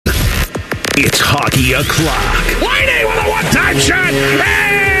It's Hockey O'Clock. Whitey with a one-time shot,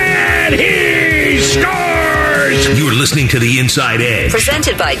 and he scores! You're listening to The Inside Edge.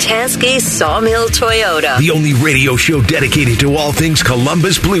 Presented by Tansky Sawmill Toyota. The only radio show dedicated to all things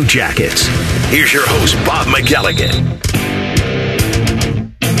Columbus Blue Jackets. Here's your host, Bob McElligott.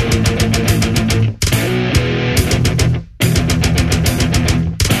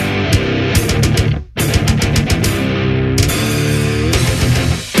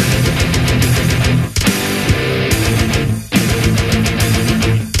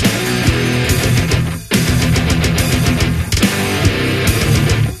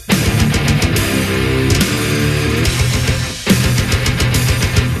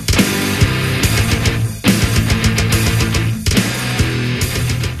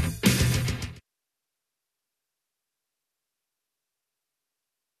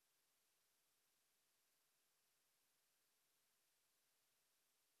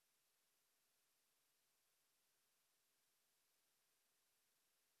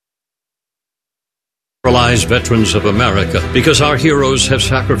 Paralyzed Veterans of America, because our heroes have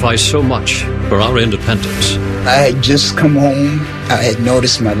sacrificed so much for our independence. I had just come home. I had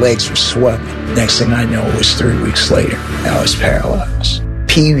noticed my legs were swelling. Next thing I know, it was 3 weeks later. I was paralyzed.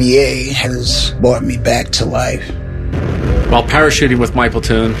 PVA has brought me back to life. While parachuting with my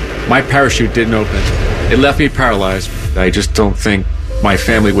platoon, my parachute didn't open. It left me paralyzed. I just don't think my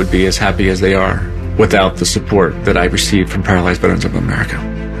family would be as happy as they are without the support that I received from Paralyzed Veterans of America.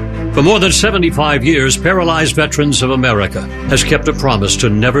 For more than 75 years, Paralyzed Veterans of America has kept a promise to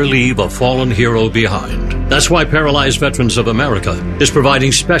never leave a fallen hero behind. That's why Paralyzed Veterans of America is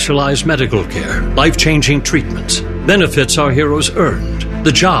providing specialized medical care, life-changing treatments, benefits our heroes earned,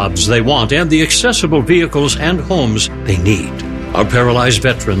 the jobs they want, and the accessible vehicles and homes they need. Our paralyzed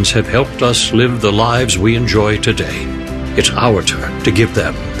veterans have helped us live the lives we enjoy today. It's our turn to give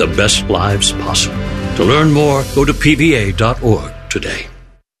them the best lives possible. To learn more, go to pva.org today.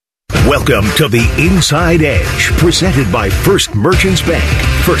 Welcome to The Inside Edge, presented by First Merchants Bank.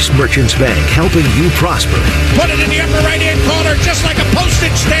 First Merchants Bank, helping you prosper. Put it in the upper right-hand corner, just like a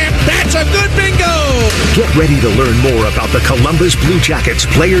postage stamp. That's a good bingo! Get ready to learn more about the Columbus Blue Jackets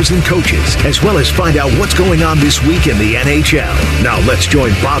players and coaches, as well as find out what's going on this week in the NHL. Now let's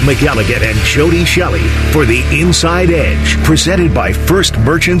join Bob McElligott and Jody Shelley for The Inside Edge, presented by First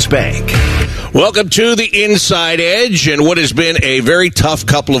Merchants Bank. Welcome to The Inside Edge, and what has been a very tough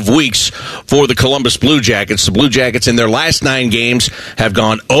couple of weeks for the Columbus Blue Jackets. The Blue Jackets in their last 9 games have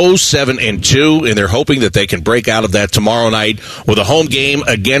gone 0-7-2, and they're hoping that they can break out of that tomorrow night with a home game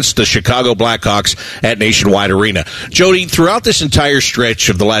against the Chicago Blackhawks at Nationwide Arena. Jody, throughout this entire stretch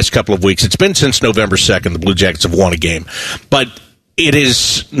of the last couple of weeks, it's been since November 2nd the Blue Jackets have won a game, but it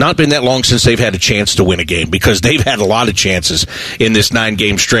has not been that long since they've had a chance to win a game, because they've had a lot of chances in this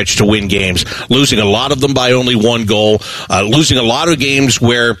 9-game stretch to win games, losing a lot of them by only 1 goal, losing a lot of games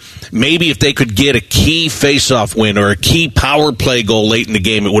where maybe if they could get a key face-off win or a key power play goal late in the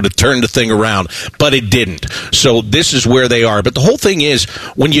game, it would have turned the thing around, but it didn't. So this is where they are. But the whole thing is,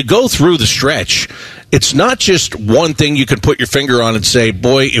 when you go through the stretch, it's not just one thing you can put your finger on and say,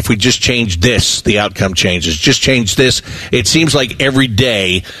 boy, if we just change this, the outcome changes. Just change this. It seems like every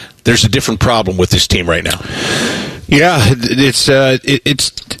day there's a different problem with this team right now. Yeah,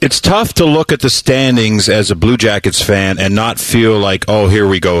 it's tough to look at the standings as a Blue Jackets fan and not feel like, oh, here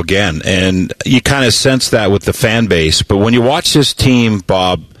we go again. And you kind of sense that with the fan base. But when you watch this team,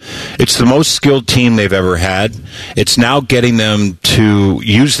 Bob, it's the most skilled team they've ever had. It's now getting them to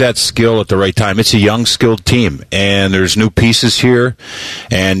use that skill at the right time. It's a young, skilled team, and there's new pieces here.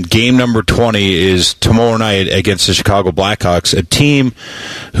 And game number 20 is tomorrow night against the Chicago Blackhawks, a team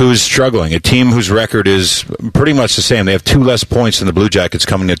who's struggling, a team whose record is pretty much the same. They have 2 less points than the Blue Jackets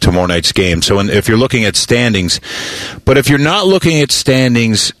coming into tomorrow night's game. So if you're looking at standings, but if you're not looking at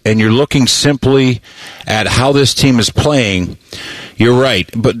standings and you're looking simply at how this team is playing, you're right.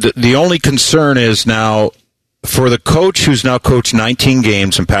 But the only concern is now for the coach who's now coached 19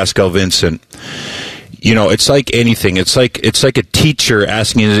 games, and Pascal Vincent, you know, it's like anything. It's like a teacher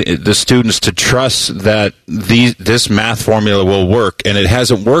asking the students to trust that this math formula will work, and it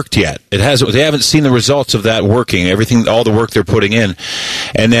hasn't worked yet. They haven't seen the results of that working. All the work they're putting in,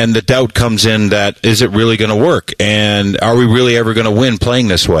 and then the doubt comes in that, is it really going to work? And are we really ever going to win playing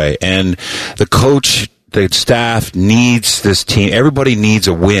this way? And the coach the staff needs this team. Everybody needs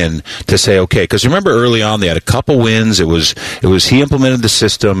a win to say, okay, because remember early on they had a couple wins. It was he implemented the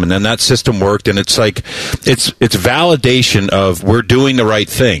system, and then that system worked, and it's like it's validation of we're doing the right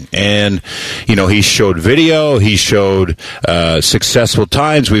thing. And he showed video, he showed successful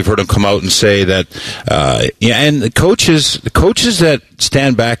times. We've heard him come out and say that, and the coaches that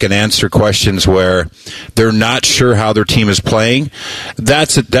stand back and answer questions where they're not sure how their team is playing,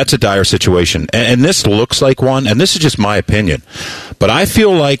 that's a dire situation. And this looks like one, and this is just my opinion, but I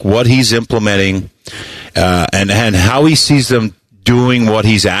feel like what he's implementing and how he sees them doing what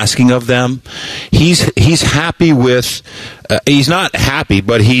he's asking of them, he's happy with. He's not happy,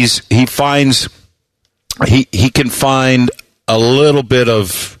 but he finds he can find a little bit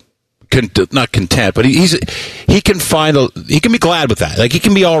of not content, but he can be glad with that. Like, he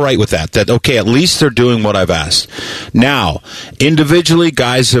can be all right with that. That, okay, at least they're doing what I've asked. Now, individually,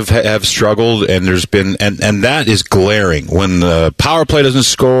 guys have struggled, and there's been and that is glaring when the power play doesn't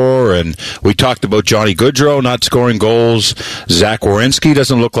score. And we talked about Johnny Gaudreau not scoring goals. Zach Werenski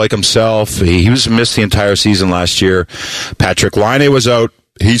doesn't look like himself. He was missed the entire season last year. Patrick Laine was out.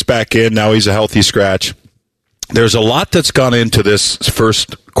 He's back in now. He's a healthy scratch. There's a lot that's gone into this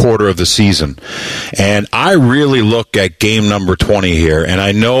first quarter of the season, and I really look at game number 20 here, and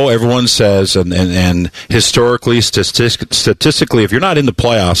I know everyone says, and historically, statistically, if you're not in the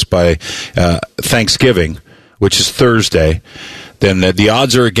playoffs by Thanksgiving, which is Thursday, then the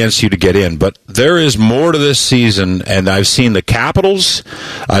odds are against you to get in. But there is more to this season, and I've seen the Capitals,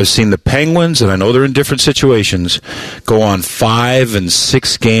 I've seen the Penguins, and I know they're in different situations, go on 5 and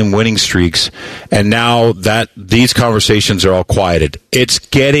 6 game winning streaks, and now that these conversations are all quieted. It's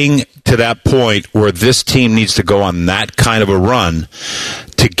getting to that point where this team needs to go on that kind of a run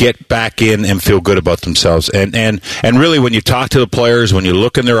to get back in and feel good about themselves. And really, when you talk to the players, when you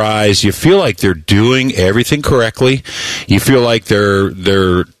look in their eyes, you feel like they're doing everything correctly. You feel like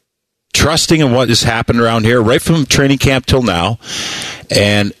they're trusting in what has happened around here right from training camp till now,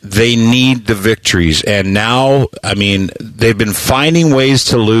 and they need the victories. And now, I mean, they've been finding ways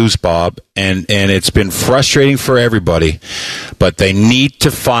to lose, Bob, and it's been frustrating for everybody, but they need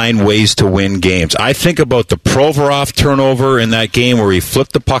to find ways to win games. I think about the Provorov turnover in that game where he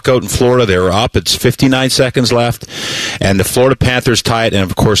flipped the puck out in Florida. They were up. It's 59 seconds left, and the Florida Panthers tie it, and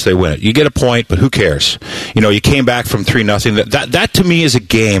of course they win it. You get a point, but who cares? You came back from 3-0. That to me is a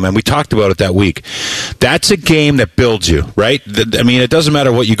game, and we talked about it that week. That's a game that builds you, right? I mean, it doesn't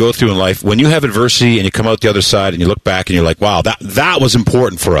matter what you go through in life. When you have adversity and you come out the other side and you look back and you're like, wow, that was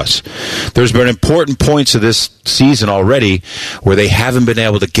important for us. There's been important points of this season already where they haven't been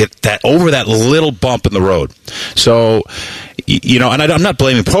able to get that over that little bump in the road. So, and I'm not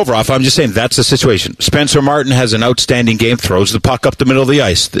blaming Provorov. I'm just saying that's the situation. Spencer Martin has an outstanding game, throws the puck up the middle of the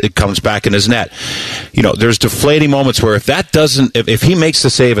ice. It comes back in his net. There's deflating moments where if he makes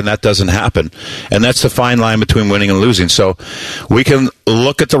the save and that doesn't happen, and that's the fine line between winning and losing. So we can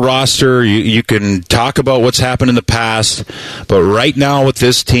look at the roster. You can talk about what's happened in the past, but right now with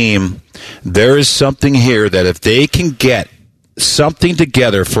this team, there is something here that if they can get something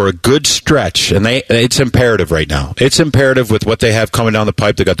together for a good stretch, and it's imperative right now. It's imperative with what they have coming down the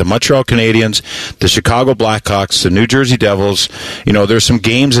pipe. They got the Montreal Canadiens, the Chicago Blackhawks, the New Jersey Devils. There's some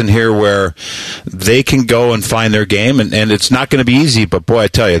games in here where they can go and find their game, and it's not going to be easy, but boy, I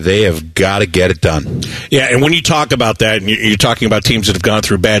tell you, they have got to get it done. Yeah, and when you talk about that, and you're talking about teams that have gone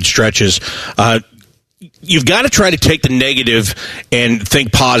through bad stretches, you've got to try to take the negative and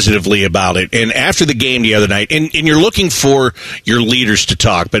think positively about it. And after the game the other night, and you're looking for your leaders to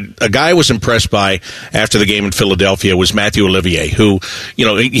talk, but a guy I was impressed by after the game in Philadelphia was Matthew Olivier, who,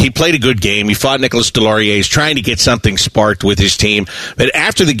 he played a good game. He fought Nicolas Deslauriers. He's trying to get something sparked with his team. But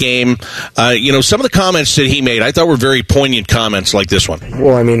after the game, some of the comments that he made, I thought were very poignant comments like this one.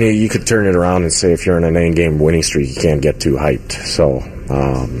 Well, I mean, you could turn it around and say if you're in a 9-game winning streak, you can't get too hyped. So,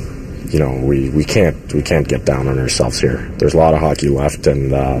 we can't get down on ourselves here. There's a lot of hockey left,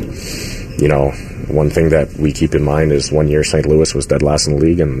 and one thing that we keep in mind is 1 year St. Louis was dead last in the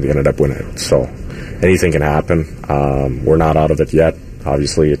league, and they ended up winning it. So anything can happen. We're not out of it yet.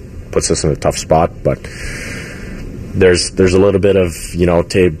 Obviously, it puts us in a tough spot, but there's a little bit of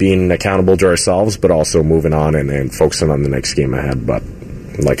being accountable to ourselves, but also moving on and focusing on the next game ahead. But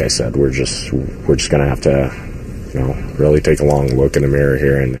like I said, we're just gonna have to really take a long look in the mirror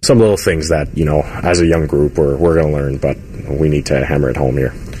here, and some little things that, as a young group, we're going to learn, but we need to hammer it home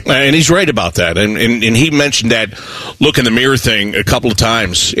here. And he's right about that. And he mentioned that look in the mirror thing a couple of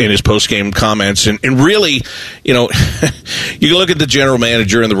times in his post-game comments. And really, you know, you can look at the general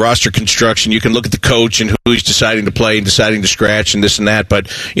manager and the roster construction. You can look at the coach and who he's deciding to play and deciding to scratch and this and that.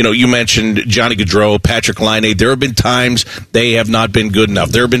 But, you know, you mentioned Johnny Gaudreau, Patrick Laine. There have been times they have not been good enough.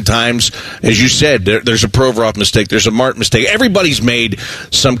 There have been times, as you said, there's a Provorov mistake. There's a Martin mistake. Everybody's made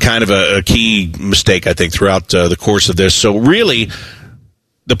some kind of a key mistake, I think, throughout the course of this. So really,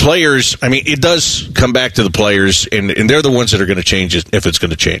 the players, I mean, it does come back to the players, and they're the ones that are going to change it if it's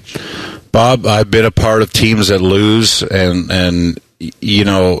going to change. Bob, I've been a part of teams that lose, and you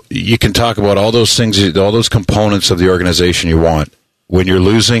know, you can talk about all those things, all those components of the organization you want. When you're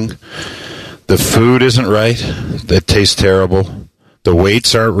losing, the food isn't right. It tastes terrible. The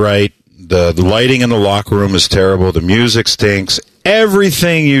weights aren't right. The lighting in the locker room is terrible. The music stinks.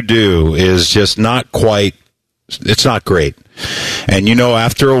 Everything you do is just not quite, it's not great. And you know,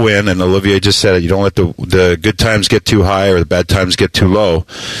 after a win, and Olivier just said it, you don't let the good times get too high or the bad times get too low.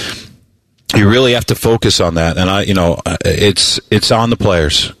 You really have to focus on that, and it's on the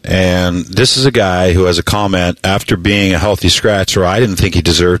players. And this is a guy who has a comment after being a healthy scratch, or I didn't think he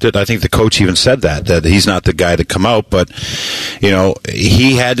deserved it. I think the coach even said that he's not the guy to come out, but you know,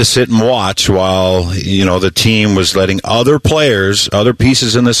 he had to sit and watch while, you know, the team was letting other players, other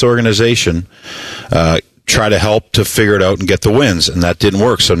pieces in this organization, try to help to figure it out and get the wins, and that didn't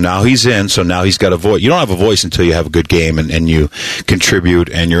work. So now he's in, so now he's got a voice. You don't have a voice until you have a good game and you contribute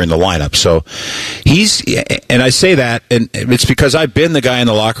and you're in the lineup. So and I say that, and it's because I've been the guy in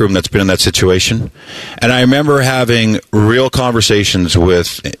the locker room that's been in that situation, and I remember having real conversations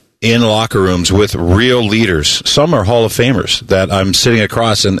in locker rooms with real leaders. Some are Hall of Famers that I'm sitting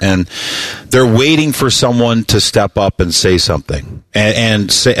across, and they're waiting for someone to step up and say something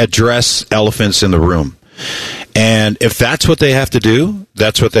and address elephants in the room. And if that's what they have to do,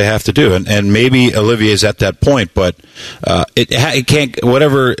 that's what they have to do. And maybe Olivier is at that point, but it can't.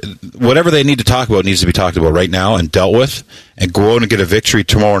 Whatever they need to talk about needs to be talked about right now and dealt with, and go out and get a victory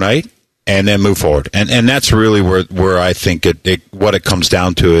tomorrow night, and then move forward. And that's really where I think what it comes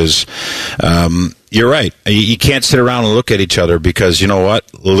down to is, you're right. You can't sit around and look at each other, because you know what?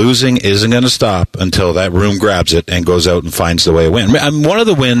 Losing isn't going to stop until that room grabs it and goes out and finds the way to win. One of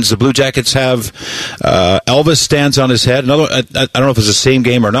the wins the Blue Jackets have, Elvis stands on his head. Another, I don't know if it's the same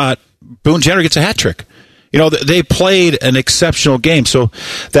game or not. Boone Jenner gets a hat trick. You know, they played an exceptional game, so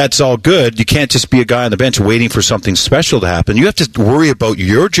that's all good. You can't just be a guy on the bench waiting for something special to happen. You have to worry about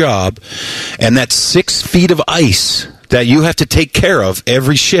your job and that 6 feet of ice that you have to take care of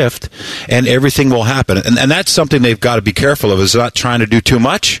every shift, and everything will happen. And that's something they've got to be careful of, is not trying to do too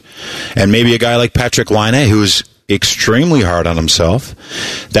much. And maybe a guy like Patrick Laine, who's extremely hard on himself,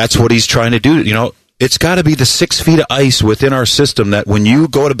 that's what he's trying to do. You know, it's got to be the 6 feet of ice within our system that when you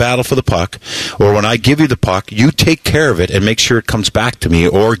go to battle for the puck, or when I give you the puck, you take care of it and make sure it comes back to me,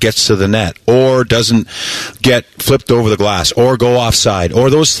 or gets to the net, or doesn't get flipped over the glass, or go offside,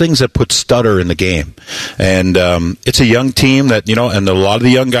 or those things that put stutter in the game. And it's a young team that, you know, and a lot of the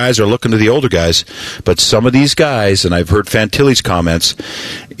young guys are looking to the older guys, but some of these guys, and I've heard Fantilli's comments,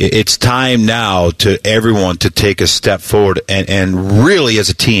 it's time now to everyone to take a step forward and really, as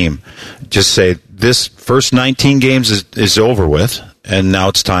a team, just say, this first 19 games is over with, and now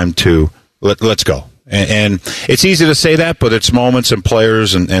it's time to let's go. And it's easy to say that, but it's moments and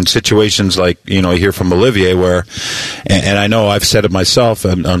players and situations like, you know, you hear from Olivier where, and I know I've said it myself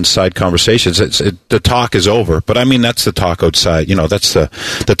on side conversations, the talk is over. But I mean, that's the talk outside. You know, that's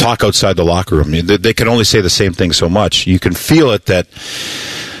the talk outside the locker room. They can only say the same thing so much. You can feel it that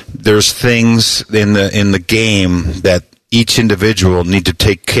there's things in the game that each individual need to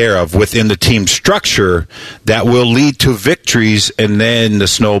take care of within the team structure that will lead to victories, and then the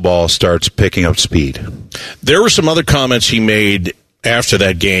snowball starts picking up speed. There were some other comments he made after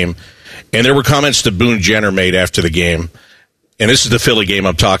that game, and there were comments that Boone Jenner made after the game. And this is the Philly game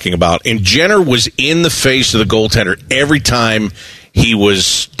I'm talking about. And Jenner was in the face of the goaltender every time he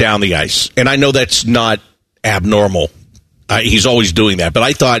was down the ice. And I know that's not abnormal. He's always doing that, but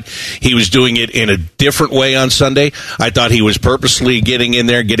I thought he was doing it in a different way on Sunday. I thought he was purposely getting in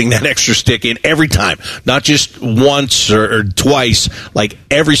there, getting that extra stick in every time, not just once or twice, like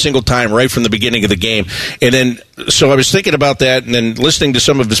every single time right from the beginning of the game. And then, so I was thinking about that, and then listening to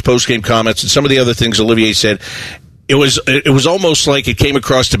some of his post-game comments and some of the other things Olivier said, it was almost like it came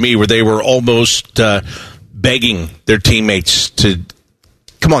across to me where they were almost begging their teammates to,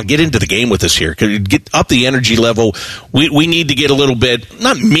 come on, get into the game with us here. Get up the energy level. We need to get a little bit,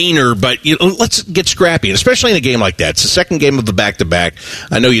 not meaner, but let's get scrappy, and especially in a game like that. It's the second game of the back-to-back.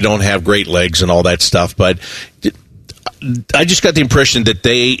 I know you don't have great legs and all that stuff, but I just got the impression that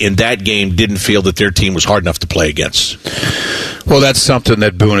they, in that game, didn't feel that their team was hard enough to play against. Well, that's something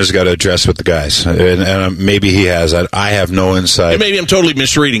that Boone has got to address with the guys, and maybe he has. I have no insight. And maybe I'm totally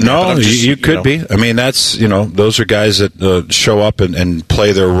misreading. No, you could be. I mean, that's those are guys that show up and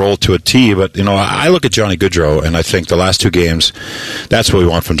play their role to a T. But I look at Johnny Gaudreau, and I think the last 2 games, that's what we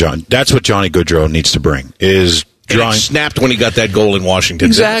want from John. That's what Johnny Gaudreau needs to bring is drawing. He snapped when he got that goal in Washington.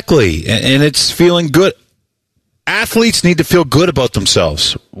 Exactly, and it's feeling good. Athletes need to feel good about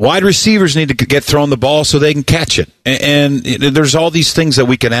themselves. Wide receivers need to get thrown the ball so they can catch it. And there's all these things that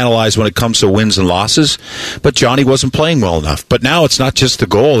we can analyze when it comes to wins and losses. But Johnny wasn't playing well enough. But now it's not just the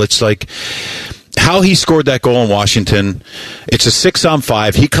goal. It's like how he scored that goal in Washington. It's a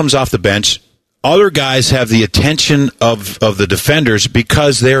 6-on-5. He comes off the bench. Other guys have the attention of the defenders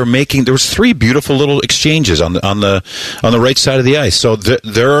because they're making. There was 3 beautiful little exchanges on the right side of the ice. So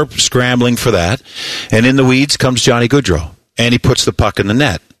they're scrambling for that, and in the weeds comes Johnny Gaudreau, and he puts the puck in the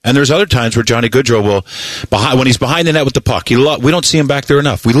net. And there's other times where Johnny Gaudreau will, when he's behind the net with the puck, we don't see him back there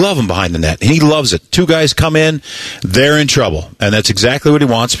enough. We love him behind the net. He loves it. 2 guys come in, they're in trouble. And that's exactly what he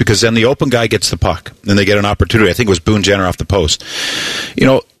wants because then the open guy gets the puck, and they get an opportunity. I think it was Boone Jenner off the post.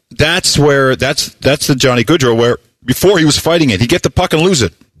 That's the Johnny Gaudreau where before he was fighting it, he'd get the puck and lose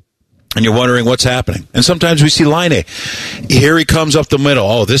it. And you're wondering what's happening. And sometimes we see Laine. Here he comes up the middle.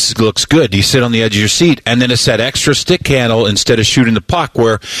 Oh, this looks good. You sit on the edge of your seat. And then it's that extra stick handle instead of shooting the puck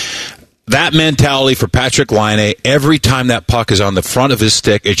where that mentality for Patrick Laine, every time that puck is on the front of his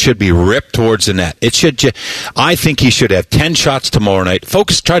stick, it should be ripped towards the net. I think he should have 10 shots tomorrow night.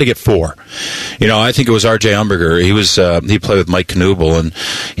 Try to get 4. I think it was R.J. Umberger. He played with Mike Knuble, and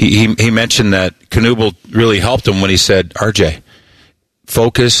he mentioned that Knuble really helped him when he said, R.J.,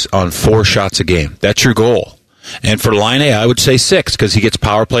 focus on 4 shots a game. That's your goal. And for Laine, I would say 6 because he gets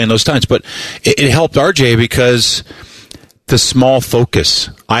power play in those times. But it helped R.J. because the small focus.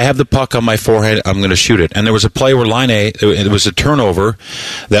 I have the puck on my forehead. I'm going to shoot it. And there was a play where Laine, it was a turnover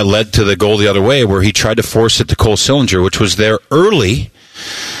that led to the goal the other way where he tried to force it to Cole Sillinger, which was there early.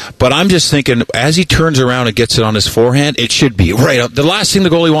 But I'm just thinking, as he turns around and gets it on his forehand, it should be right up. The last thing the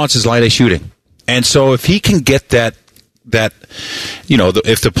goalie wants is Laine shooting. And so if he can get that,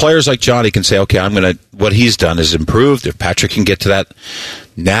 if the players like Johnny can say, okay, what he's done is improved. If Patrick can get to that,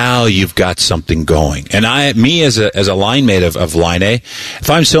 now you've got something going. And as a line mate of Laine, if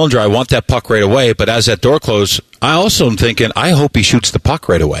I'm Sillinger, I want that puck right away. But as that door closes, I also am thinking, I hope he shoots the puck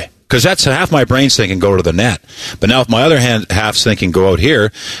right away. Because that's half my brain's thinking go to the net. But now if my other half's thinking go out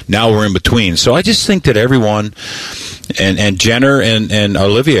here, now we're in between. So I just think that everyone, and Jenner and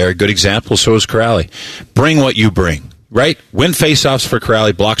Olivier are good examples, so is Corrali. Bring what you bring. Right? Win faceoffs for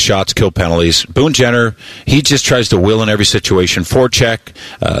Corrali, block shots, kill penalties. Boone Jenner, he just tries to will in every situation. Forecheck.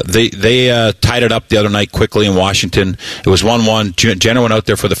 They tied it up the other night quickly in Washington. It was 1-1. Jenner went out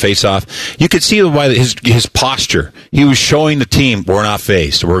there for the faceoff. You could see by his posture. He was showing the team, we're not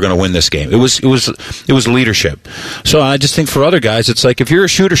phased. We're going to win this game. It was leadership. So I just think for other guys, it's like if you're a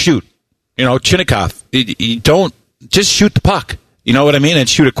shooter, shoot. Chinnikov, you don't just shoot the puck. You know what I mean? And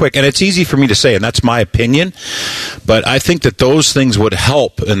shoot it quick. And it's easy for me to say, and that's my opinion. But I think that those things would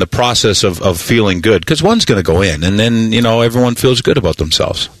help in the process of feeling good. Because one's going to go in, and then, everyone feels good about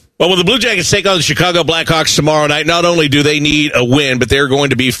themselves. Well, when the Blue Jackets take on the Chicago Blackhawks tomorrow night, not only do they need a win, but they're going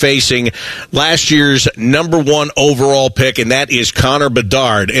to be facing last year's #1 overall pick, and that is Connor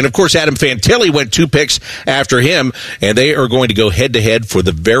Bedard. And, of course, Adam Fantilli went 2 picks after him, and they are going to go head-to-head for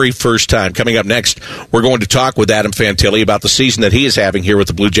the very first time. Coming up next, we're going to talk with Adam Fantilli about the season that he is having here with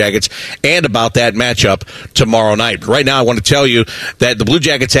the Blue Jackets and about that matchup tomorrow night. Right now, I want to tell you that the Blue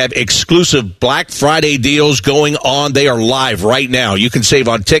Jackets have exclusive Black Friday deals going on. They are live right now. You can save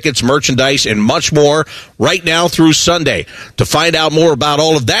on tickets, merchandise, and much more right now through Sunday. To find out more about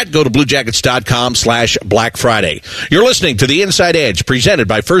all of that, go to BlueJackets.com/Black Friday. You're listening to The Inside Edge, presented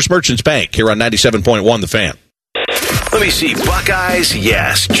by First Merchants Bank, here on 97.1 The Fan. Let me see. Buckeyes,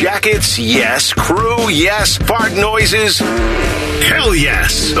 yes. Jackets, yes. Crew, yes. Fart noises, hell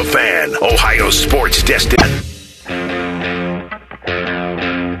yes. The Fan, Ohio sports destination.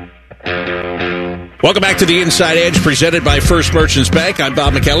 Welcome back to the Inside Edge, presented by First Merchants Bank. I'm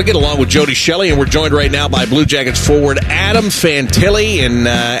Bob McElligott, along with Jody Shelley, and we're joined right now by Blue Jackets forward Adam Fantilli. And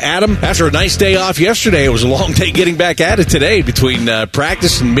Adam, after a nice day off yesterday, it was a long day getting back at it today between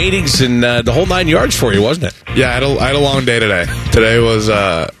practice and meetings and the whole 9 yards for you, wasn't it? Yeah, I had a long day today. Today was,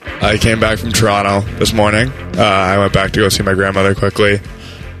 I came back from Toronto this morning. I went back to go see my grandmother quickly.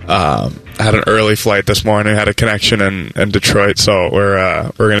 I had an early flight this morning, had a connection in Detroit, so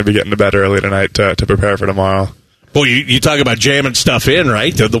we're going to be getting to bed early tonight to prepare for tomorrow. Boy, you talk about jamming stuff in,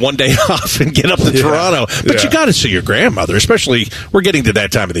 right? The one day off and get up to Toronto. But you got to see your grandmother, especially we're getting to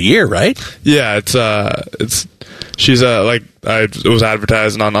that time of the year, right? Yeah, she's like I was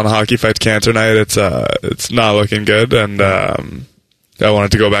advertising on Hockey Fights Cancer Night. It's not looking good, and I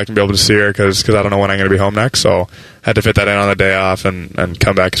wanted to go back and be able to see her because I don't know when I'm going to be home next. So I had to fit that in on the day off and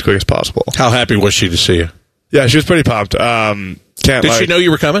come back as quick as possible. How happy was she to see you? Yeah, she was pretty pumped. Did she know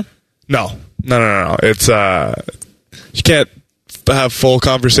you were coming? No. It's you can't have full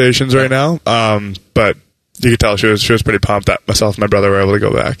conversations right now, but you could tell she was pretty pumped that myself and my brother were able to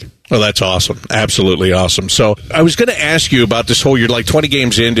go back. Well, that's awesome. Absolutely awesome. So I was going to ask you about this whole, you're like 20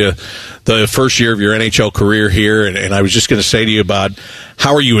 games into the first year of your NHL career here, and I was just going to say to you about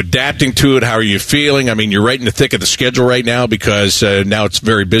how are you adapting to it? How are you feeling? I mean, you're right in the thick of the schedule right now because now it's a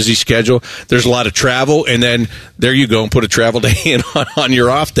very busy schedule. There's a lot of travel, and then there you go and put a travel day in on your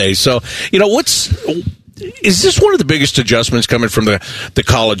off day. So, is this one of the biggest adjustments coming from the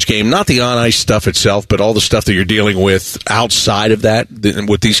college game? Not the on-ice stuff itself, but all the stuff that you're dealing with outside of that,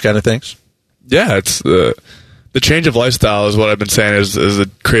 with these kind of things? Yeah, it's the change of lifestyle is what I've been saying is the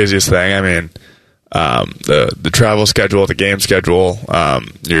craziest thing. I mean, the travel schedule, the game schedule,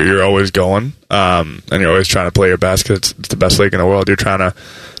 you're always going, and you're always trying to play your best because it's the best league in the world. You're trying to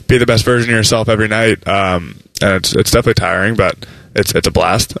be the best version of yourself every night, and it's definitely tiring, but it's a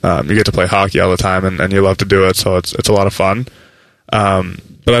blast. You get to play hockey all the time, and you love to do it, so it's a lot of fun.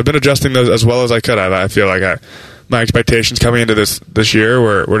 But I've been adjusting those as well as I could. I feel like my expectations coming into this year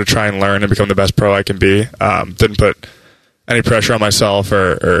were to try and learn and become the best pro I can be. Didn't put any pressure on myself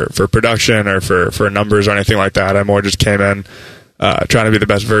or for production or for numbers or anything like that. I more just came in trying to be the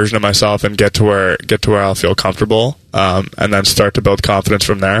best version of myself and get to where I'll feel comfortable, and then start to build confidence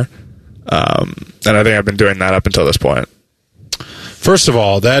from there. And I think I've been doing that up until this point. First of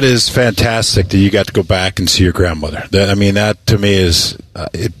all, that is fantastic that you got to go back and see your grandmother. That to me is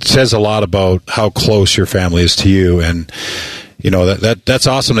it says a lot about how close your family is to you, and that's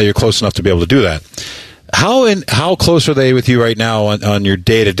awesome that you're close enough to be able to do that. How close are they with you right now on your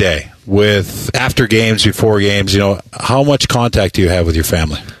day to day, with after games, before games? How much contact do you have with your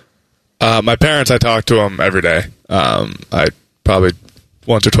family? My parents, I talk to them every day. I probably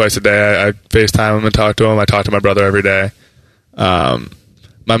once or twice a day. I FaceTime them and talk to them. I talk to my brother every day.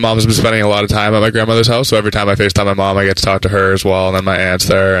 My mom's been spending a lot of time at my grandmother's house, so every time I FaceTime my mom, I get to talk to her as well, and then my aunt's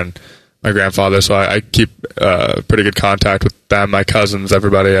there, and my grandfather, so I keep pretty good contact with them, my cousins,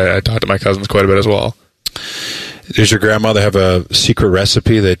 everybody. I talk to my cousins quite a bit as well. Does your grandmother have a secret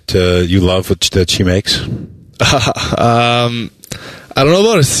recipe that you love that she makes? I don't know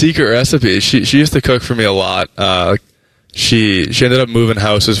about a secret recipe. She used to cook for me a lot. She ended up moving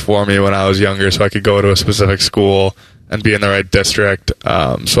houses for me when I was younger so I could go to a specific school and be in the right district.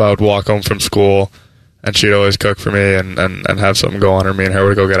 So I would walk home from school, and she'd always cook for me and have something go on, or me and her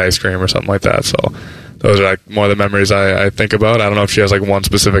would go get ice cream or something like that. So those are like more the memories I think about. I don't know if she has like one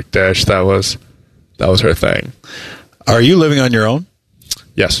specific dish that was her thing. Are you living on your own?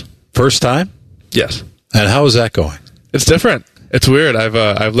 Yes. First time? Yes. And how is that going? It's different. It's weird.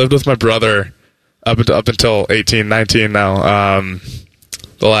 I've lived with my brother up until 18, 19 now.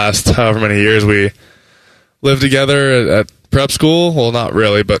 The last however many years we lived together at prep school. Well, not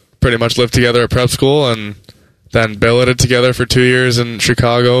really, but pretty much lived together at prep school, and then billeted together for 2 years in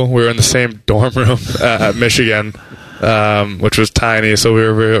Chicago. We were in the same dorm room at Michigan, which was tiny, so we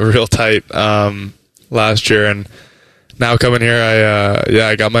were real tight last year. And now coming here,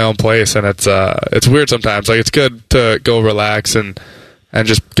 I got my own place, and it's weird sometimes. Like, it's good to go relax and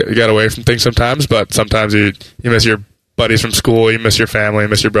just get away from things sometimes, but sometimes you miss your buddies from school, you miss your family, you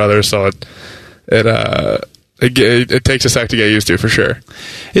miss your brothers, so it takes a sec to get used to, for sure.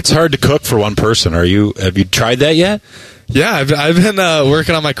 It's hard to cook for one person. Have you tried that yet? Yeah, I've been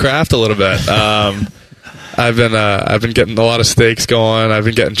working on my craft a little bit. I've been getting a lot of steaks going. I've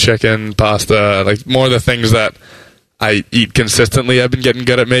been getting chicken, pasta, like more of the things that I eat consistently. I've been getting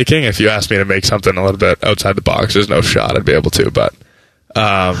good at making. If you ask me to make something a little bit outside the box, there's no shot I'd be able to. But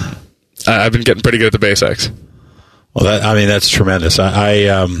I've been getting pretty good at the basics. Well, that's tremendous.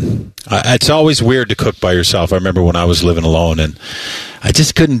 It's always weird to cook by yourself. I remember when I was living alone, and I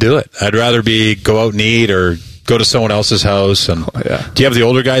just couldn't do it. I'd rather go out and eat or go to someone else's house. And do you have the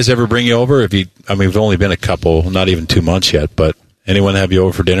older guys ever bring you over? We've only been a couple, not even 2 months yet, but anyone have you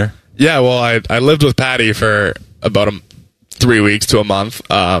over for dinner? Yeah, well, I lived with Patty for about 3 weeks to a month,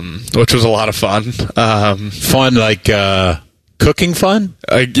 which was a lot of fun. Fun, like cooking fun?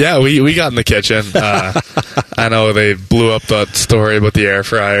 Yeah, we got in the kitchen. I know they blew up that story about the air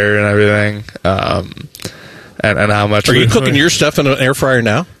fryer and everything, and how much. Are you cooking your stuff in an air fryer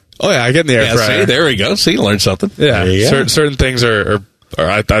now? Oh, yeah, I get in the air fryer. See, there we go. See, you learned something. Yeah, certain things are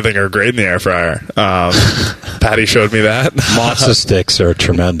I think are great in the air fryer. Patty showed me that. Matzo sticks are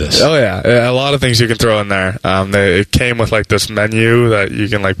tremendous. Oh, yeah. A lot of things you can throw in there. It came with, like, this menu that you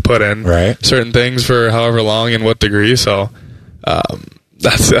can, like, put in certain things for however long and what degree, so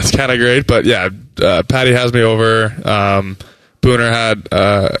that's kind of great. But, yeah, Patty has me over. Booner had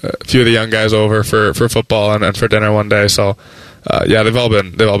a few of the young guys over for football and for dinner one day, so... they've all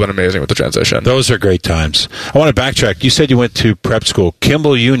been amazing with the transition. Those are great times. I want to backtrack. You said you went to prep school,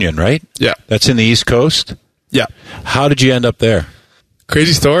 Kimball Union, right? Yeah. That's in the East Coast? Yeah. How did you end up there?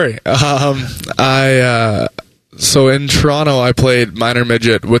 Crazy story. So in Toronto, I played minor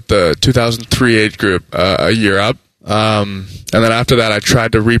midget with the 2003 age group a year up. And then after that, I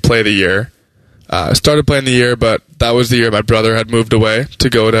tried to replay the year. I started playing the year, but that was the year my brother had moved away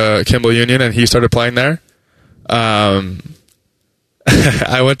to go to Kimball Union, and he started playing there.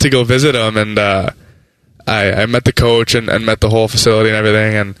 I went to go visit him, and I met the coach and met the whole facility and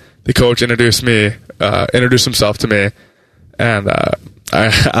everything, and the coach introduced himself to me, and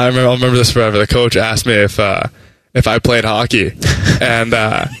I'll remember this forever. The coach asked me if I played hockey, and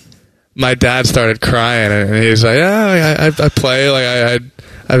my dad started crying, and he's like, "Yeah, I play. Like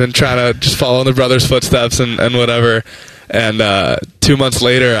I've been trying to just follow in the brother's footsteps and whatever." And 2 months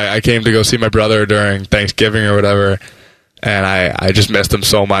later, I came to go see my brother during Thanksgiving or whatever. And I just missed him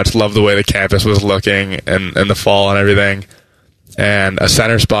so much. Loved the way the campus was looking in the fall and everything. And a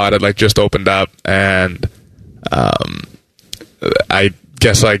center spot had, like, just opened up. And I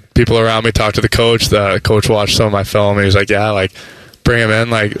guess, like, people around me talked to the coach. The coach watched some of my film. And he was like, yeah, like, bring him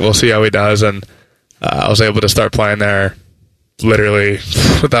in. Like, we'll see how he does. And I was able to start playing there. Literally,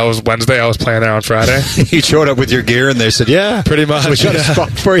 that was Wednesday. I was playing there on Friday. You showed up with your gear, and they said, yeah. Pretty much. We got a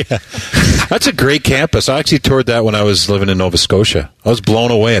spot for you. That's a great campus. I actually toured that when I was living in Nova Scotia. I was blown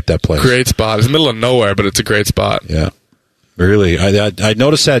away at that place. Great spot. It's in the middle of nowhere, but it's a great spot. Yeah, really. I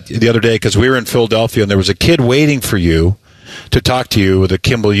noticed that the other day because we were in Philadelphia, and there was a kid waiting for you to talk to you with a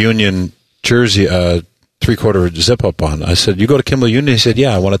Kimball Union jersey, three-quarter zip-up on. I said, you go to Kimball Union? He said,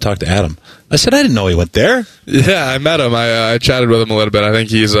 yeah, I want to talk to Adam. I said, I didn't know he went there. Yeah, I met him. I chatted with him a little bit. I think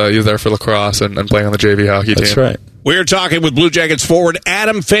he's there for lacrosse and playing on the JV hockey team. That's right. We're talking with Blue Jackets forward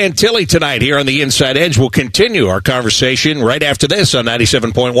Adam Fantilli tonight here on the Inside Edge. We'll continue our conversation right after this on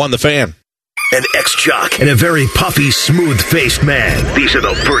 97.1 The Fan. An ex-jock and a very puffy, smooth-faced man. These are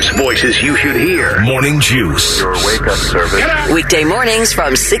the first voices you should hear. Morning Juice. Your wake-up service. Weekday mornings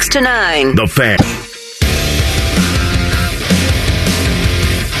from 6 to 9. The Fan.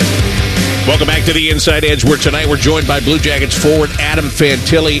 Welcome back to the Inside Edge, where tonight we're joined by Blue Jackets forward Adam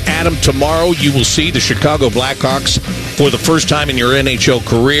Fantilli. Adam, tomorrow you will see the Chicago Blackhawks for the first time in your NHL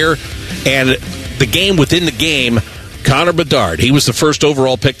career. And the game within the game, Connor Bedard. He was the first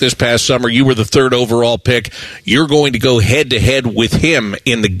overall pick this past summer. You were the third overall pick. You're going to go head-to-head with him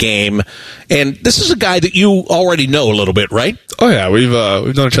in the game. And this is a guy that you already know a little bit, right? Oh, yeah. We've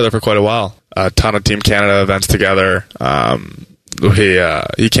known each other for quite a while. A ton of Team Canada events together. He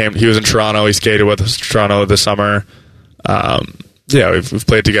was in Toronto. He skated with us in Toronto this summer. We've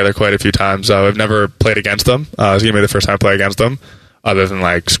played together quite a few times. We've never played against him. It's going to be the first time I play against him, other than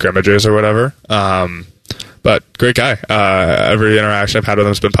like scrimmages or whatever. But great guy. Every interaction I've had with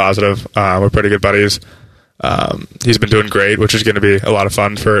him has been positive. We're pretty good buddies. He's been doing great, which is going to be a lot of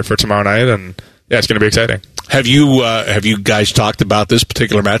fun for tomorrow night, and yeah, it's going to be exciting. Have you guys talked about this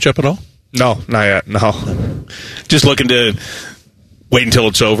particular matchup at all? No, not yet. No, just looking to wait until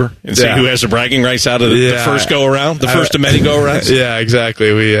it's over and see who has the bragging rights out of the first go around, the first of many go arounds. Yeah,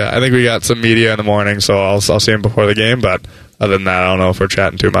 exactly. I think we got some media in the morning, so I'll see him before the game. But other than that, I don't know if we're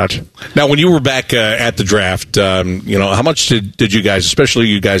chatting too much. Now, when you were back at the draft, how much did you guys, especially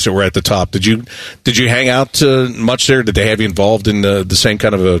you guys that were at the top, did you hang out much there? Did they have you involved in the same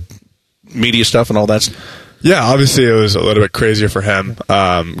kind of media stuff and all that? Yeah, obviously it was a little bit crazier for him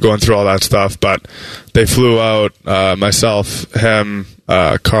going through all that stuff, but they flew out, myself, him,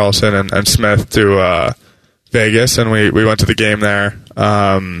 Carlson, and Smith to Vegas, and we went to the game there.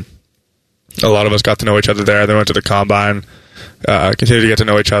 A lot of us got to know each other there. They went to the Combine, continued to get to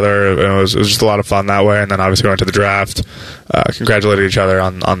know each other. It was just a lot of fun that way, and then obviously we went to the draft, congratulated each other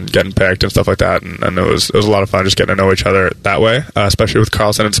on getting picked and stuff like that, and it was a lot of fun just getting to know each other that way, especially with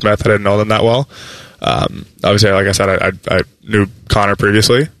Carlson and Smith. I didn't know them that well. Obviously, like I said, I knew Connor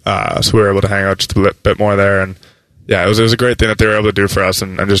previously, so we were able to hang out just a bit more there, and yeah, it was a great thing that they were able to do for us,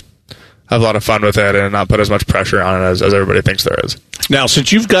 and just have a lot of fun with it and not put as much pressure on it as everybody thinks there is. Now,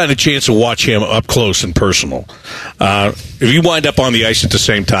 since you've gotten a chance to watch him up close and personal, if you wind up on the ice at the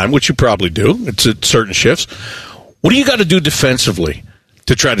same time, which you probably do, it's at certain shifts, what do you got to do defensively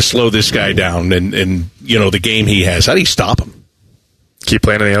to try to slow this guy down and the game he has? How do you stop him? Keep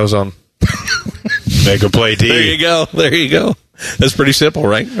playing in the ozone. Make him play D. There you go. That's pretty simple,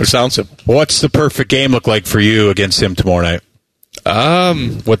 right? Or sounds simple. What's the perfect game look like for you against him tomorrow night?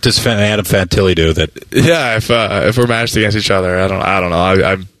 What does Adam Fantilli do? If we're matched against each other, I don't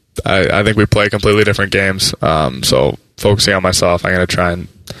know. I think we play completely different games. So focusing on myself, I'm going to try and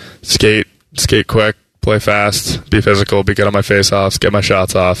skate quick, play fast, be physical, be good on my face-offs, get my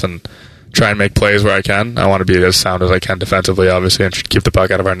shots off, and try and make plays where I can. I want to be as sound as I can defensively, obviously, and keep the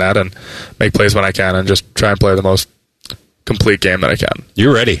puck out of our net and make plays when I can, and just try and play the most complete game that I can.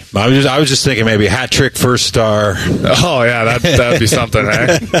 You're ready. I was just thinking maybe a hat trick, first star. Oh yeah, that'd be something,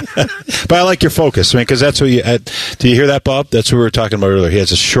 eh? But I like your focus. I mean, because that's what you. Do you hear that, Bob? That's what we were talking about earlier. He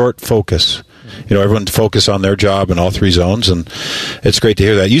has a short focus. Everyone focus on their job in all three zones, and it's great to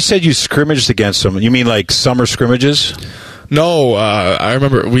hear that. You said you scrimmaged against them. You mean like summer scrimmages? No, I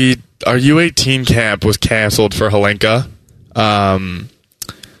remember our U18 camp was canceled for Helenka,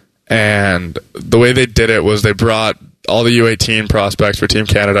 and the way they did it was they brought all the U18 prospects for Team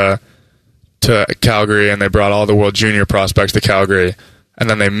Canada to Calgary, and they brought all the World Junior prospects to Calgary, and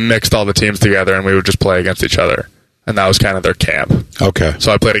then they mixed all the teams together, and we would just play against each other, and that was kind of their camp. Okay.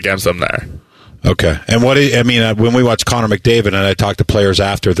 So I played against them there. Okay. And when we watch Connor McDavid, and I talk to players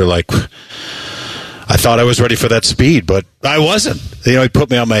after, they're like, I thought I was ready for that speed, but I wasn't. He put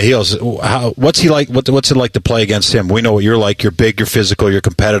me on my heels. What's he like? What's it like to play against him? We know what you're like. You're big, you're physical, you're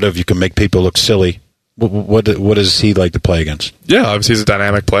competitive, you can make people look silly. What is he like to play against? Yeah, obviously he's a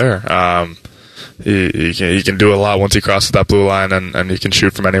dynamic player. He can do a lot once he crosses that blue line, and he can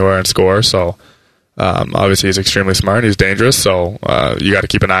shoot from anywhere and score. So obviously he's extremely smart. He's dangerous. So you got to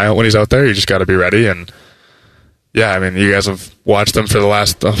keep an eye out when he's out there. You just got to be ready. And yeah, I mean, you guys have watched him for the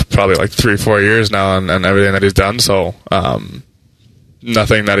last probably like 3-4 years now, and everything that he's done. So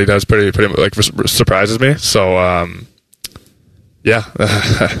nothing that he does pretty like surprises me. So. Yeah,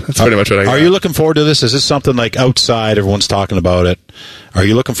 that's pretty much what I got. Are you looking forward to this? Is this something like outside, everyone's talking about it? Are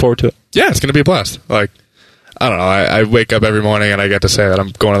you looking forward to it? Yeah, it's going to be a blast. Like, I don't know, I wake up every morning and I get to say that I'm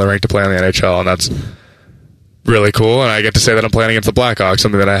going to the rink to play in the NHL, and that's really cool. And I get to say that I'm playing against the Blackhawks,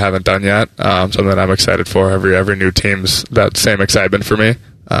 something that I haven't done yet, something that I'm excited for. Every new team's that same excitement for me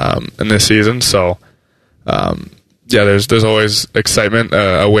in this season. So, yeah, there's always excitement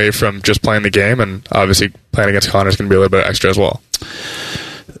away from just playing the game, and obviously playing against Connor is going to be a little bit extra as well.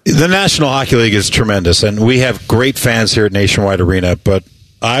 The National Hockey League is tremendous, and we have great fans here at Nationwide Arena, but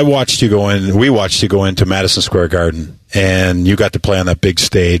we watched you go into Madison Square Garden, and you got to play on that big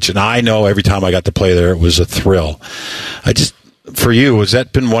stage, and I know every time I got to play there, it was a thrill. For you, has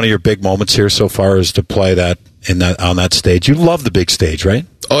that been one of your big moments here so far, is to play on that stage? You love the big stage, right?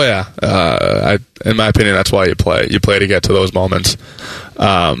 Oh yeah, in my opinion, that's why you play. You play to get to those moments,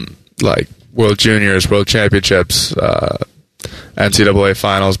 like World Juniors, World Championships, NCAA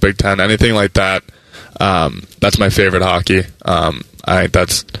Finals, Big Ten, anything like that. That's my favorite hockey. I think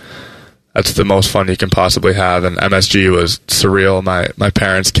that's the most fun you can possibly have. And MSG was surreal. My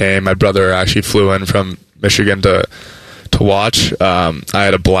parents came. My brother actually flew in from Michigan to watch. I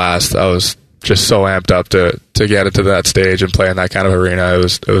had a blast. I was just so amped up to get into that stage and play in that kind of arena.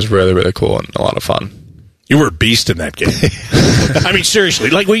 It was really, really cool and a lot of fun. You were a beast in that game. I mean, seriously,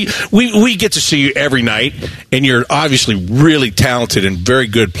 like we get to see you every night, and you're obviously really talented and very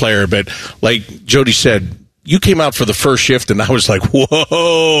good player. But like Jody said, you came out for the first shift, and I was like,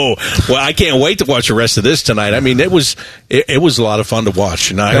 whoa! Well, I can't wait to watch the rest of this tonight. I mean, it was a lot of fun to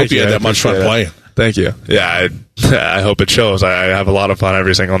watch, and I hope you had that much fun playing. Thank you. Yeah, I hope it shows. I have a lot of fun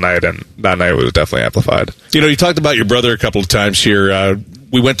every single night, and that night was definitely amplified. You talked about your brother a couple of times here.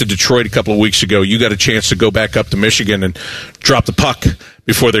 We went to Detroit a couple of weeks ago. You got a chance to go back up to Michigan and drop the puck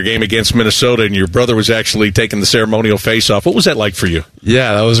before their game against Minnesota, and your brother was actually taking the ceremonial face-off. What was that like for you?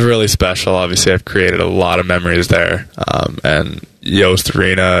 Yeah, that was really special. Obviously, I've created a lot of memories there. And Yost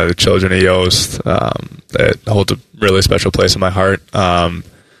Arena, the children of Yost, it holds a really special place in my heart. I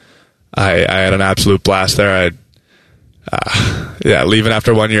had an absolute blast there. Leaving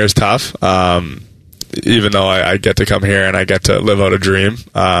after 1 year is tough. Even though I get to come here and I get to live out a dream,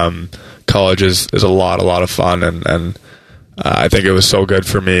 college is a lot of fun, and I think it was so good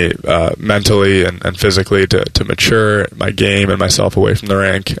for me mentally and physically to mature my game and myself away from the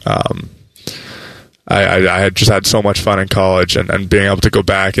rink. I had just had so much fun in college, and being able to go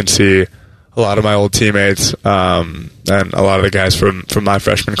back and see a lot of my old teammates and a lot of the guys from my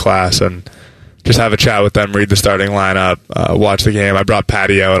freshman class, and just have a chat with them, read the starting lineup, watch the game. I brought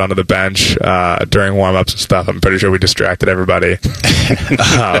Patty out onto the bench during warm-ups and stuff. I'm pretty sure we distracted everybody.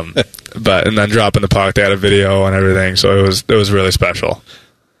 And then dropping the puck, they had a video and everything, so it was really special.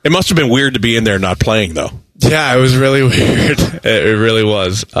 It must have been weird to be in there not playing, though. Yeah, it was really weird. It really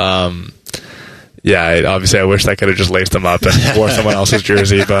was. Obviously I wish I could have just laced them up and wore someone else's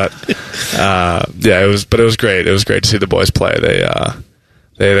jersey, but it was great. It was great to see the boys play.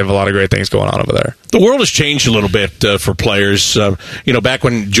 They have a lot of great things going on over there. The world has changed a little bit for players. Back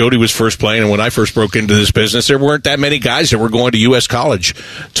when Jody was first playing and when I first broke into this business, there weren't that many guys that were going to U.S. college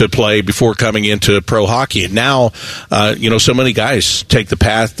to play before coming into pro hockey. And now, so many guys take the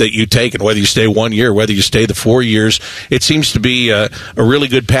path that you take, and whether you stay 1 year, whether you stay the 4 years, it seems to be a really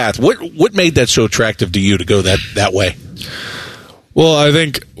good path. What made that so attractive to you to go that way? Well, I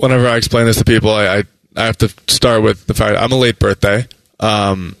think whenever I explain this to people, I have to start with the fact I'm a late birthday.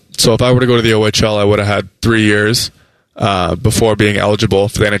 So if I were to go to the OHL, I would have had 3 years before being eligible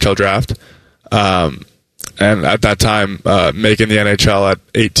for the NHL draft. And at that time, making the NHL at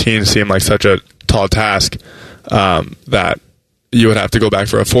 18 seemed like such a tall task that you would have to go back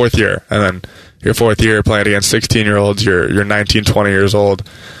for a fourth year. And then your fourth year playing against 16-year-olds, you're 19, 20 years old.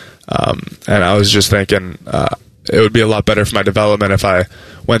 And I was just thinking it would be a lot better for my development if I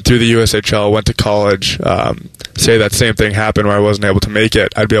went through the USHL, went to college, say that same thing happened where I wasn't able to make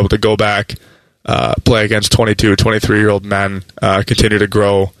it. I'd be able to go back, play against 22, 23-year-old men, continue to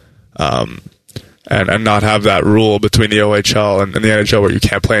grow, and not have that rule between the OHL and the NHL where you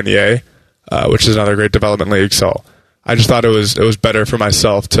can't play in the A, which is another great development league. So I just thought it was better for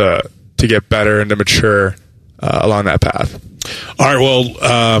myself to get better and to mature along that path. All right,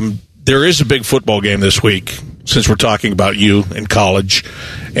 well, there is a big football game this week, since we're talking about you in college,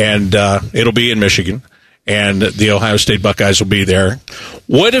 and it'll be in Michigan, and the Ohio State Buckeyes will be there.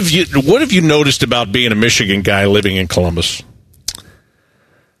 What have you noticed about being a Michigan guy living in Columbus?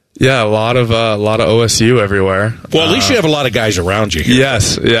 Yeah, a lot of OSU everywhere. Well, at least you have a lot of guys around you here.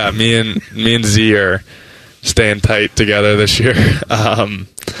 Yes, yeah. Me and Z are staying tight together this year.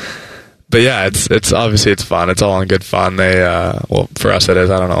 But yeah, it's obviously it's fun. It's all in good fun. They for us it is.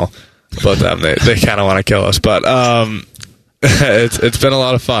 I don't know about them. They kind of want to kill us, but it's been a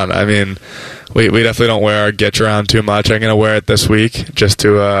lot of fun. I mean, we definitely don't wear our Gitch around too much. I'm gonna wear it this week just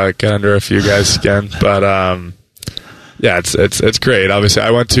to get under a few guys' skin. But yeah, it's great. Obviously,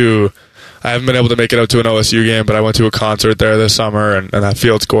 I haven't been able to make it out to an OSU game, but I went to a concert there this summer, and that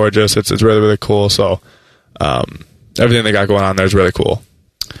field's gorgeous. It's really, really cool. So everything they got going on there is really cool.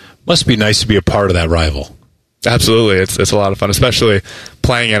 Must be nice to be a part of that rival. Absolutely, it's a lot of fun, especially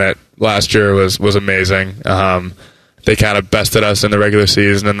playing in it last year was amazing. They kind of bested us in the regular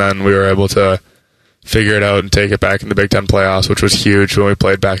season, and then we were able to figure it out and take it back in the Big Ten playoffs, which was huge when we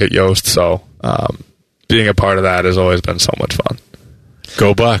played back at Yost. So being a part of that has always been so much fun.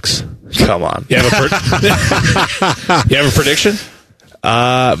 Go Bucks! Come on, you have a prediction?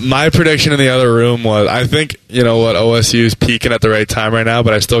 My prediction in the other room was, I think, OSU is peaking at the right time right now,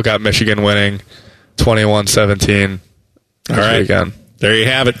 but I still got Michigan winning 21-17. All right. Weekend. There you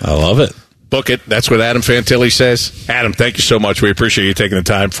have it. I love it. Book it. That's what Adam Fantilli says. Adam, thank you so much. We appreciate you taking the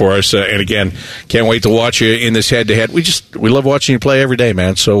time for us. And again, can't wait to watch you in this head-to-head. We love watching you play every day,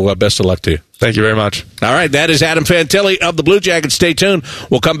 man. So best of luck to you. Thank you very much. All right, that is Adam Fantilli of the Blue Jackets. Stay tuned.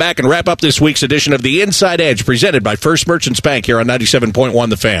 We'll come back and wrap up this week's edition of The Inside Edge, presented by First Merchants Bank here on 97.1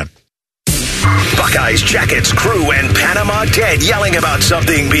 The Fan. Buckeyes, Jackets, crew, and Panama Ted yelling about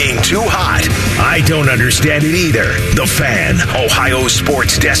something being too hot. I don't understand it either. The Fan, Ohio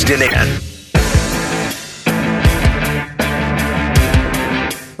sports destination.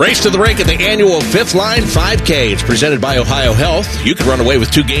 Race to the rink at the annual Fifth Line 5K. It's presented by Ohio Health. You can run away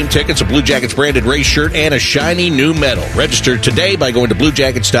with 2 game tickets, a Blue Jackets branded race shirt, and a shiny new medal. Register today by going to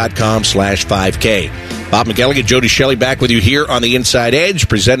bluejackets.com/5K. Bob McElligott, Jody Shelley back with you here on the Inside Edge,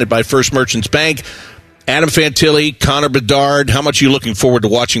 presented by First Merchants Bank. Adam Fantilli, Connor Bedard, how much are you looking forward to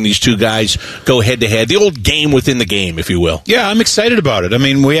watching these two guys go head-to-head? The old game within the game, if you will. Yeah, I'm excited about it. I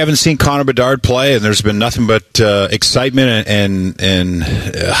mean, we haven't seen Connor Bedard play, and there's been nothing but excitement and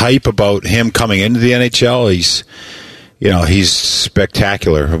hype about him coming into the NHL. He's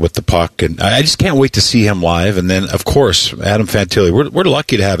spectacular with the puck, and I just can't wait to see him live. And then, of course, Adam Fantilli. We're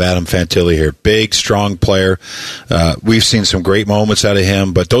lucky to have Adam Fantilli here. Big, strong player. We've seen some great moments out of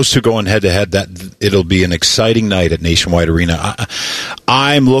him, but those two going head-to-head, it'll be an exciting night at Nationwide Arena.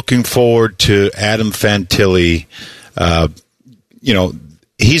 I'm looking forward to Adam Fantilli.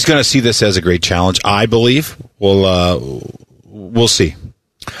 He's going to see this as a great challenge, I believe. We'll see.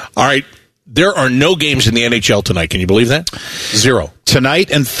 All right. There are no games in the NHL tonight. Can you believe that? 0.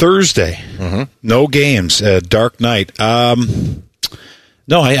 Tonight and Thursday. Mm-hmm. No games. Dark night. No,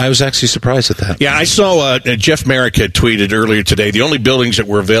 I was actually surprised at that. Yeah, I saw Jeff Merrick had tweeted earlier today, the only buildings that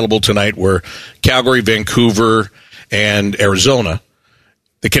were available tonight were Calgary, Vancouver, and Arizona.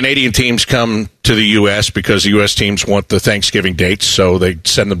 The Canadian teams come to the U.S. because the U.S. teams want the Thanksgiving dates, so they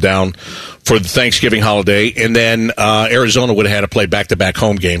send them down for the Thanksgiving holiday. And then Arizona would have had to play back-to-back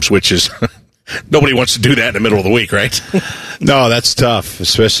home games, which is nobody wants to do that in the middle of the week, right? No, that's tough,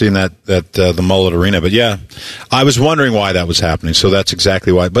 especially in the Mullet Arena. But yeah, I was wondering why that was happening, so that's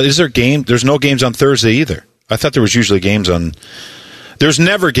exactly why. But is there game? There's no games on Thursday either. I thought there was usually games on. There's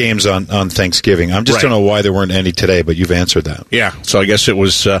never games on Thanksgiving. I just don't know why there weren't any today, but you've answered that. Yeah, so I guess it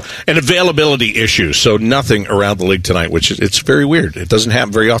was an availability issue, so nothing around the league tonight, which it's very weird. It doesn't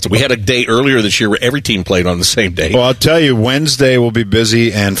happen very often. We had a day earlier this year where every team played on the same day. Well, I'll tell you, Wednesday will be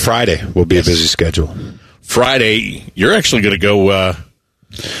busy, and Friday will be a busy schedule. Friday, you're actually going to go...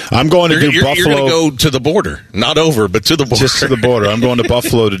 I'm going to do Buffalo. You're going to go to the border. Not over, but to the border. Just to the border. I'm going to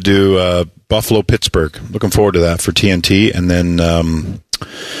Buffalo to do Buffalo-Pittsburgh. Looking forward to that for TNT. And then,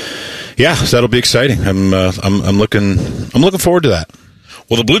 so that'll be exciting. I'm looking forward to that.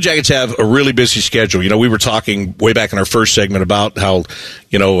 Well, the Blue Jackets have a really busy schedule. You know, we were talking way back in our first segment about how,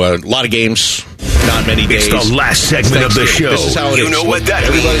 a lot of games, not many days. It's the last segment of the show. This is how it is. Know what that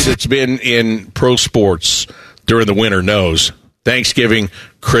Everybody means. that's been in pro sports during the winter knows Thanksgiving,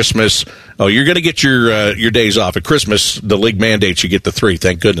 Christmas. Oh, you're going to get your days off. At Christmas, the league mandates you get the 3,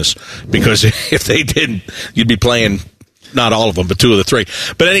 thank goodness. Because if they didn't, you'd be playing not all of them, but 2 of the 3.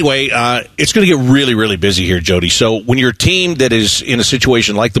 But anyway, it's going to get really, really busy here, Jody. So when you're a team that is in a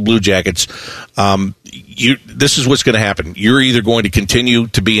situation like the Blue Jackets, this is what's going to happen. You're either going to continue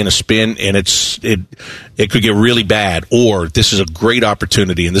to be in a spin, and it could get really bad, or this is a great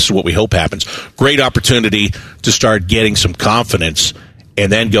opportunity, and this is what we hope happens, great opportunity to start getting some confidence and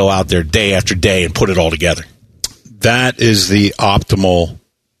then go out there day after day and put it all together. That is the optimal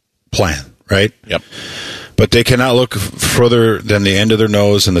plan, right? Yep. But they cannot look further than the end of their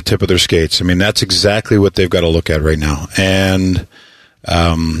nose and the tip of their skates. I mean, that's exactly what they've got to look at right now. And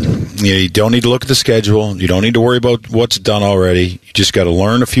you don't need to look at the schedule. You don't need to worry about what's done already. You just got to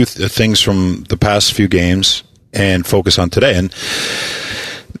learn a few things from the past few games and focus on today. And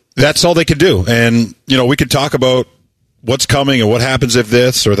that's all they can do. And, we could talk about what's coming and what happens if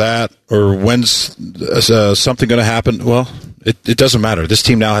this or that, or when's something going to happen. Well, it doesn't matter. This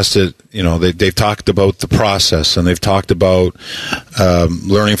team now has to, they've talked about the process, and they've talked about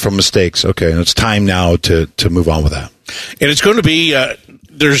learning from mistakes. Okay, and it's time now to move on with that. And it's going to be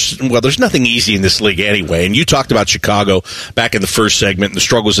there's nothing easy in this league anyway. And you talked about Chicago back in the first segment and the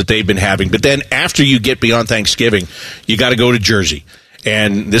struggles that they've been having. But then after you get beyond Thanksgiving, you got to go to Jersey.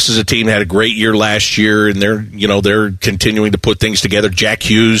 And this is a team that had a great year last year, and they're continuing to put things together. Jack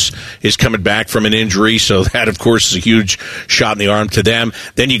Hughes is coming back from an injury, so that, of course, is a huge shot in the arm to them.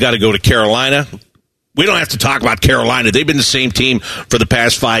 Then you got to go to Carolina. We don't have to talk about Carolina. They've been the same team for the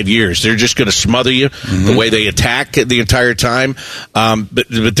past 5 years. They're just going to smother you the way they attack the entire time. But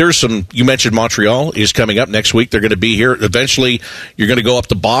there's some, you mentioned Montreal is coming up next week. They're going to be here. Eventually, you're going to go up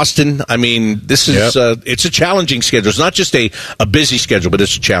to Boston. I mean, this is, it's a challenging schedule. It's not just a busy schedule, but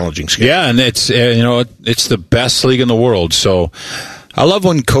it's a challenging schedule. Yeah, and it's, it's the best league in the world. So I love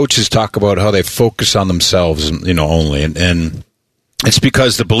when coaches talk about how they focus on themselves, only. And it's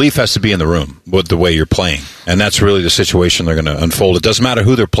because the belief has to be in the room with the way you're playing. And that's really the situation they're going to unfold. It doesn't matter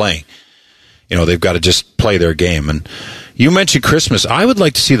who they're playing. They've got to just play their game. And you mentioned Christmas. I would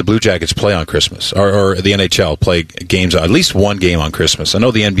like to see the Blue Jackets play on Christmas, or the NHL play games, at least one game on Christmas. I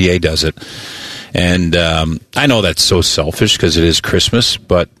know the NBA does it. And I know that's so selfish because it is Christmas,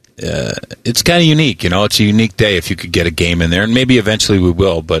 but it's kind of unique. It's a unique day if you could get a game in there. And maybe eventually we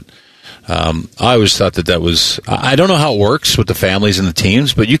will, but I always thought that was, I don't know how it works with the families and the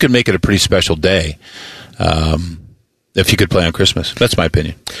teams, but you could make it a pretty special day if you could play on Christmas. That's my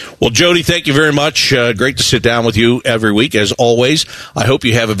opinion. Well, Jody, thank you very much. Great to sit down with you every week, as always. I hope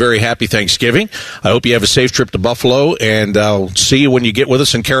you have a very happy Thanksgiving. I hope you have a safe trip to Buffalo, and I'll see you when you get with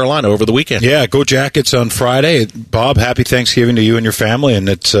us in Carolina over the weekend. Yeah, go Jackets on Friday. Bob, happy Thanksgiving to you and your family, and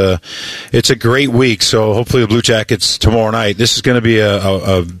it's a great week, so hopefully the Blue Jackets tomorrow night. This is going to be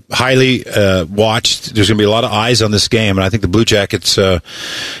a highly watched. There's going to be a lot of eyes on this game, and I think the Blue Jackets,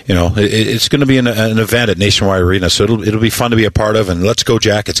 it's going to be an event at Nationwide Arena, so it'll be fun to be a part of, and let's go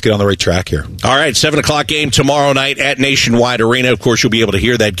Jackets. Get on the right track here. All right, 7 o'clock game tomorrow night at Nationwide Arena. Of course, you'll be able to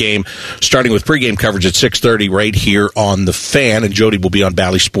hear that game starting with pregame coverage at 6:30 right here on The Fan, and Jody will be on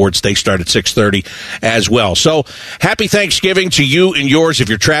Bally Sports. They start at 6:30 as well. So, happy Thanksgiving to you and yours. If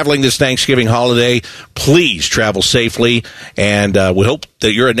you're traveling this Thanksgiving holiday, please travel safely, and we hope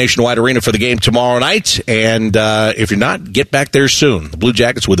that you're at Nationwide Arena for the game tomorrow night, and if you're not, get back there soon. The Blue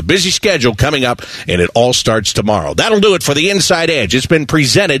Jackets with a busy schedule coming up, and it all starts tomorrow. That'll do it for the Inside Edge. It's been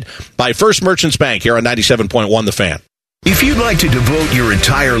presented by First Merchants Bank here on 97.1 The Fan. If you'd like to devote your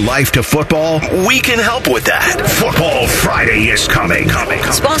entire life to football, we can help with that. Football Friday is coming.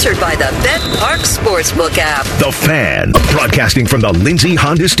 Sponsored by the Bet Park Sportsbook app. The Fan, broadcasting from the Lindsay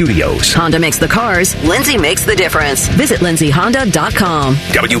Honda Studios. Honda makes the cars, Lindsay makes the difference. Visit lindsayhonda.com.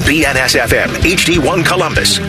 WBNS-FM, HD1 Columbus.